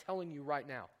than what I'm telling you right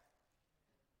now.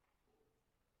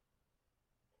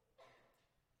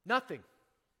 Nothing.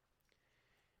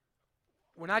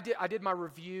 When I did my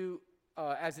review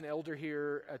as an elder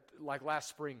here like last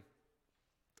spring,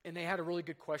 and they had a really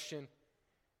good question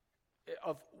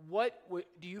of what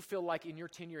do you feel like in your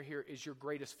tenure here is your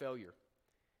greatest failure?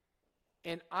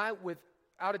 And I,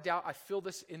 without a doubt, I feel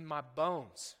this in my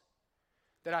bones,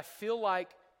 that I feel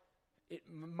like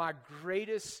my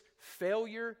greatest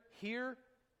failure here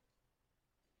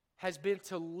has been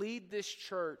to lead this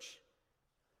church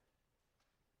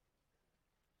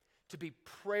to be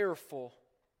prayerful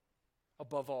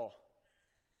above all.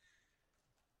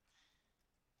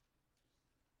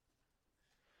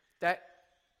 That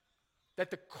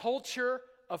the culture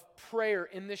of prayer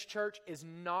in this church is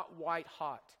not white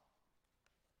hot.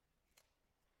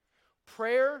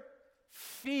 Prayer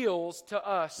feels to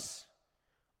us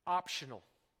optional,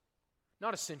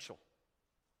 not essential.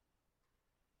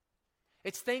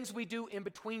 It's things we do in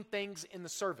between things in the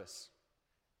service.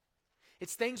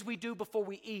 It's things we do before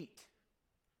we eat.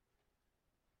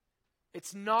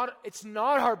 It's not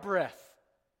our breath.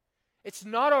 It's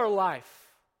not our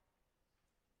life.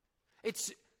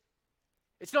 It's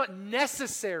not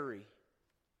necessary.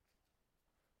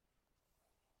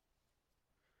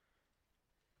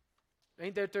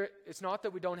 It's not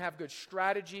that we don't have good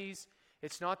strategies.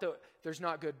 It's not that there's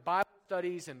not good Bible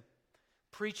studies and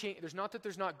preaching. There's not that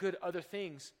there's not good other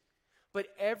things. But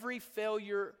every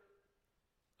failure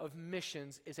of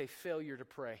missions is a failure to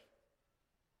pray.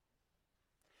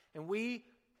 And we,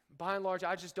 by and large,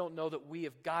 I just don't know that we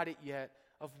have got it yet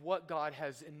of what God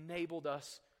has enabled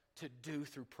us to do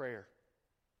through prayer.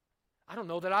 I don't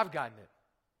know that I've gotten it.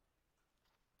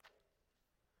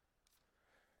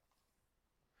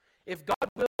 If God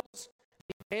wills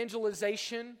the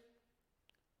evangelization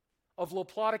of La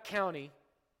Plata County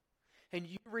and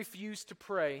you refuse to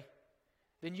pray,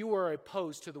 then you are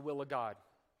opposed to the will of God.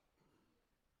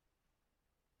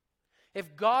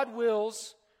 If God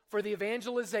wills for the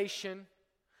evangelization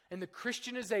and the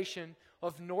Christianization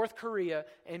of North Korea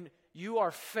and you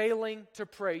are failing to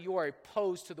pray, you are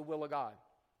opposed to the will of God.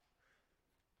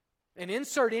 And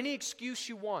insert any excuse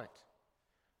you want.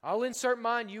 I'll insert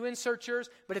mine, you insert yours,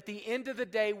 but at the end of the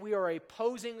day, we are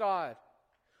opposing God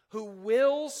who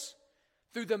wills,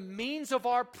 through the means of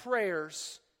our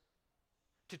prayers,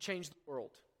 to change the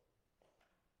world.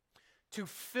 To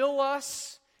fill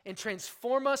us and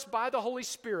transform us by the Holy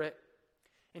Spirit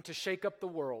and to shake up the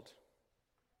world.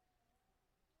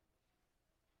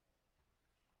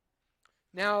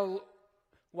 Now,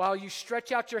 while you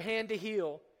stretch out your hand to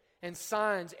heal, and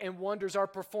signs and wonders are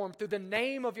performed through the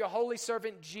name of your holy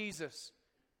servant Jesus.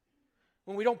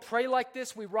 When we don't pray like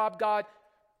this, we rob God.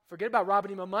 Forget about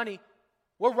robbing Him of money.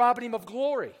 We're robbing Him of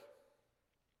glory.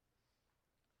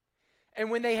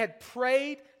 And when they had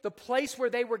prayed, the place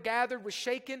where they were gathered was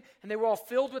shaken, and they were all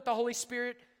filled with the Holy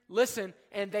Spirit. Listen,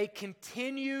 and they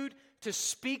continued to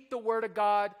speak the word of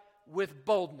God with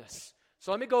boldness. So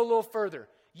let me go a little further.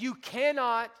 You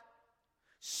cannot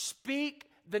speak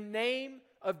the name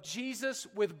of Jesus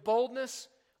with boldness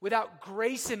without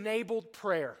grace-enabled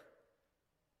prayer.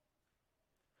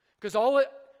 Because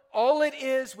all it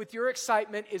is with your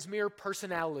excitement is mere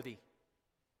personality.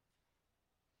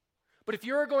 But if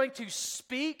you're going to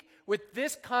speak with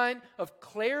this kind of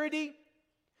clarity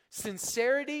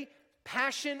Sincerity,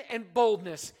 passion, and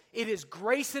boldness. It is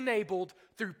grace enabled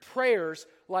through prayers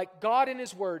like God in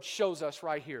His Word shows us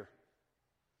right here.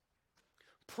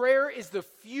 Prayer is the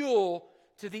fuel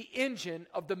to the engine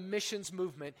of the missions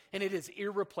movement, and it is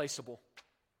irreplaceable.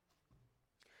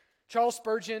 Charles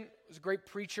Spurgeon was a great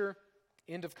preacher,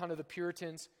 end of kind of the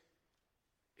Puritans.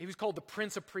 He was called the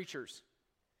Prince of Preachers.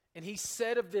 And he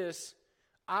said of this,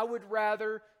 I would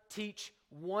rather teach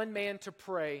one man to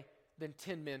pray than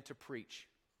 10 men to preach.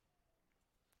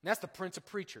 And that's the Prince of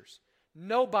Preachers.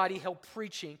 Nobody held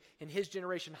preaching in his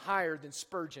generation higher than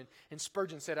Spurgeon. And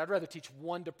Spurgeon said, I'd rather teach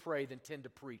one to pray than 10 to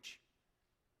preach.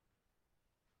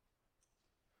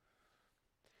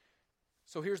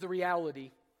 So here's the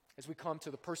reality as we come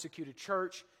to the persecuted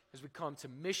church, as we come to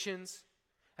missions,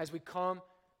 as we come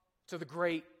to the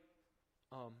great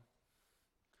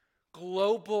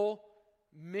global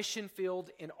mission field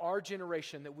in our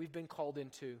generation that we've been called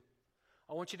into.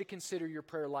 I want you to consider your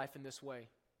prayer life in this way.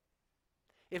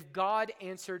 If God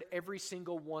answered every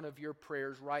single one of your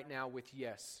prayers right now with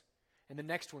yes, and the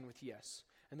next one with yes,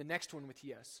 and the next one with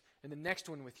yes, and the next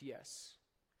one with yes,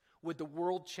 would the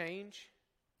world change,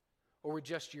 or would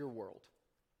just your world?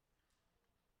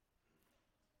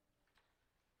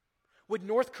 Would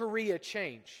North Korea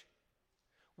change?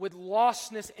 Would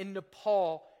lostness in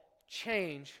Nepal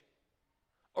change?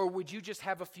 Or would you just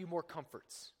have a few more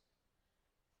comforts?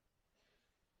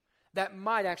 That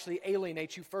might actually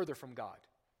alienate you further from God,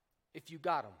 if you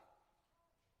got them.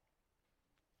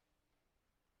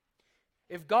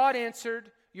 If God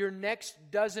answered your next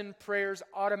dozen prayers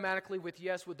automatically with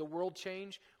yes, would the world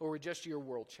change, or would just your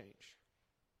world change?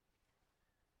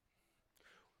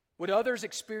 Would others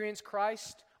experience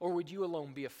Christ, or would you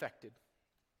alone be affected?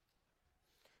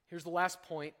 Here's the last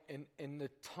point in the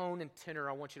tone and tenor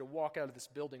I want you to walk out of this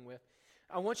building with.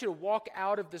 I want you to walk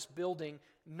out of this building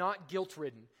not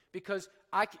guilt-ridden. Because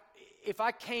if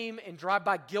I came and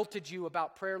drive-by guilted you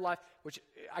about prayer life, which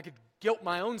I could guilt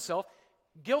my own self,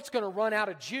 guilt's going to run out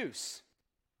of juice.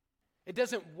 It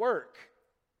doesn't work.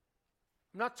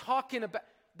 I'm not talking about...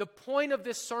 The point of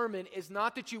this sermon is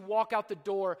not that you walk out the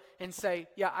door and say,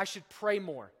 yeah, I should pray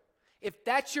more. If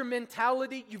that's your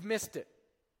mentality, you've missed it.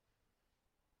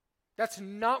 That's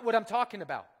not what I'm talking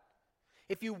about.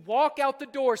 If you walk out the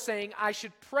door saying, I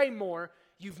should pray more,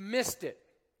 you've missed it.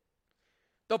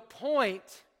 The point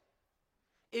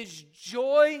is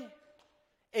joy,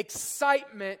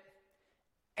 excitement,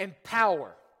 and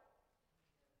power.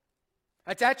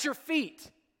 That's at your feet.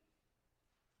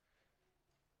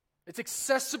 It's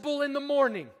accessible in the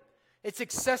morning. It's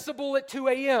accessible at 2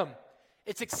 a.m.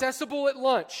 It's accessible at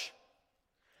lunch.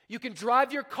 You can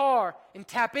drive your car and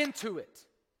tap into it.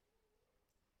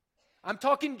 I'm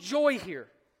talking joy here.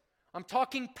 I'm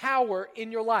talking power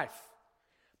in your life.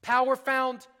 Power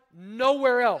found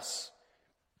nowhere else.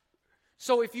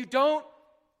 So if you don't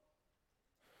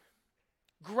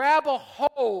grab a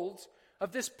hold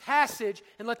of this passage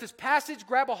and let this passage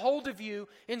grab a hold of you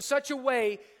in such a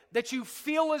way that you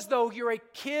feel as though you're a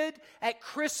kid at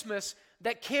Christmas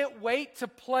that can't wait to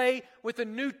play with a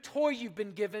new toy you've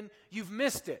been given, you've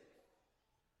missed it.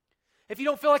 If you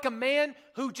don't feel like a man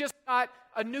who just got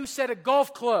a new set of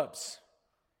golf clubs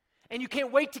and you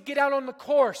can't wait to get out on the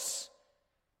course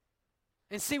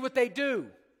and see what they do.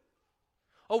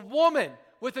 A woman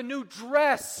with a new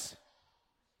dress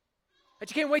that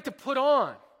you can't wait to put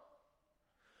on.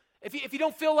 If you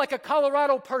don't feel like a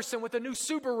Colorado person with a new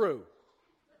Subaru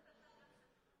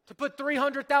to put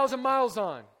 300,000 miles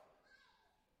on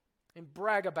and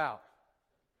brag about.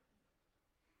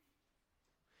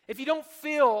 If you don't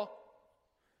feel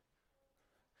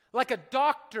like a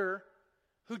doctor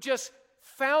who just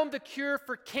found the cure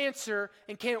for cancer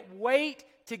and can't wait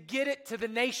to get it to the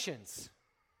nations.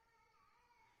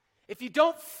 If you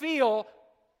don't feel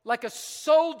like a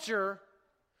soldier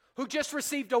who just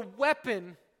received a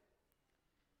weapon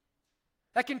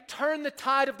that can turn the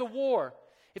tide of the war.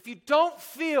 If you don't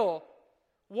feel,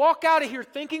 walk out of here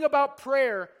thinking about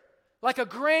prayer like a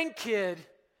grandkid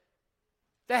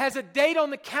that has a date on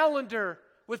the calendar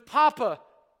with Papa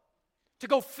to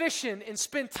go fishing and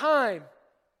spend time.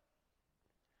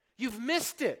 You've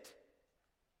missed it.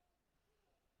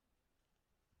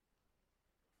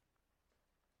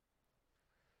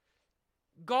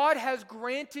 God has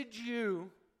granted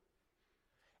you,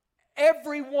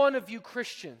 every one of you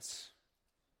Christians,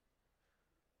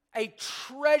 a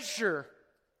treasure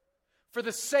for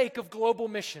the sake of global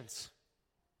missions.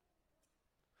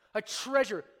 A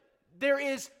treasure. There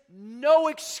is no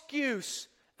excuse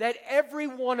that every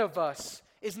one of us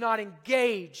is not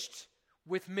engaged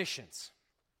with missions.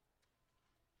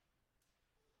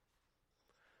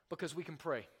 Because we can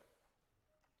pray.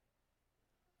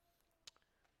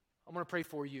 I'm going to pray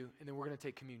for you, and then we're going to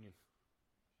take communion.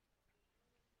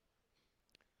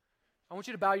 I want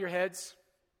you to bow your heads.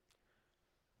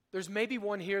 There's maybe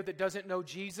one here that doesn't know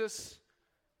Jesus,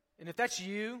 and if that's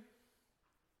you,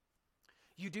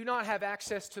 you do not have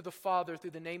access to the Father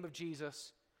through the name of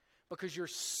Jesus because your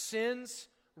sins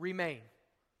remain.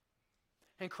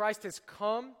 And Christ has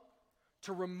come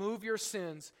to remove your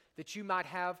sins that you might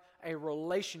have a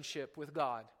relationship with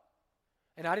God.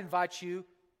 And I'd invite you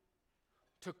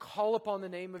to call upon the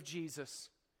name of Jesus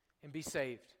and be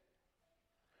saved.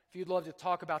 If you'd love to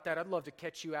talk about that, I'd love to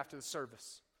catch you after the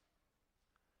service.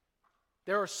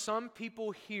 There are some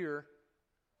people here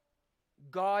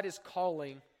God is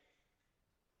calling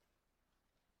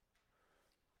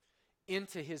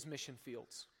into His mission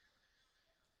fields.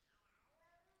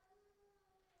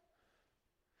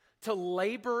 To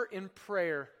labor in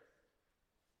prayer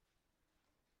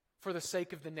for the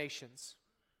sake of the nations.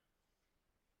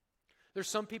 There's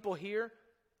some people here,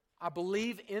 I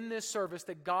believe in this service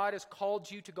that God has called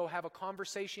you to go have a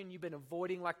conversation you've been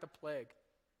avoiding like the plague.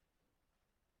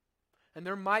 And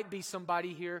there might be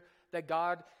somebody here that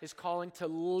God is calling to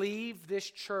leave this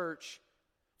church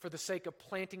for the sake of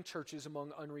planting churches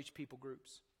among unreached people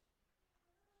groups.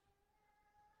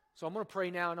 So I'm going to pray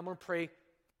now, and I'm going to pray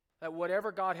that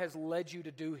whatever God has led you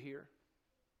to do here,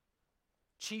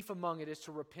 chief among it is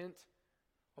to repent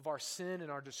of our sin and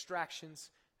our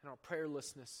distractions and our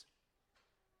prayerlessness.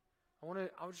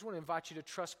 I just want to invite you to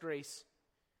trust grace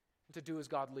and to do as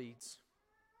God leads.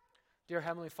 Dear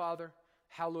Heavenly Father,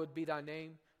 hallowed be thy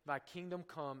name, thy kingdom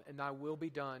come, and thy will be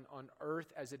done on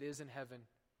earth as it is in heaven.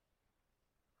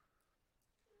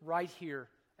 Right here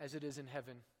as it is in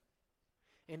heaven.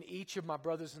 In each of my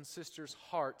brothers and sisters'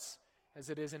 hearts as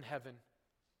it is in heaven.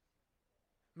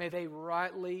 May they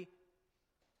rightly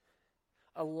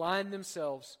align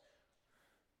themselves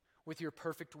with your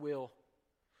perfect will.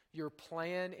 Your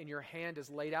plan in your hand is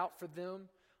laid out for them,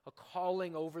 a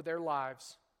calling over their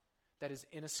lives that is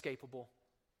inescapable.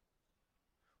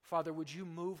 Father, would you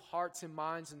move hearts and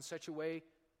minds in such a way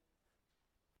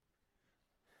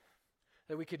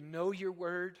that we could know your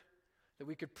word, that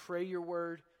we could pray your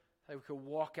word, that we could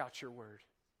walk out your word.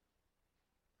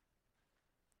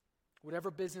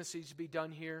 Whatever business needs to be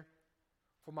done here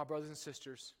for my brothers and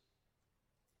sisters,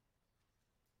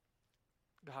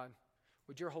 God,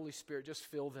 would your Holy Spirit just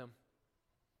fill them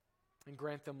and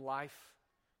grant them life,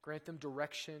 grant them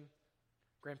direction,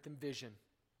 grant them vision.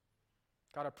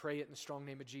 God, I pray it in the strong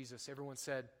name of Jesus. Everyone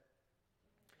said,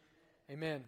 amen.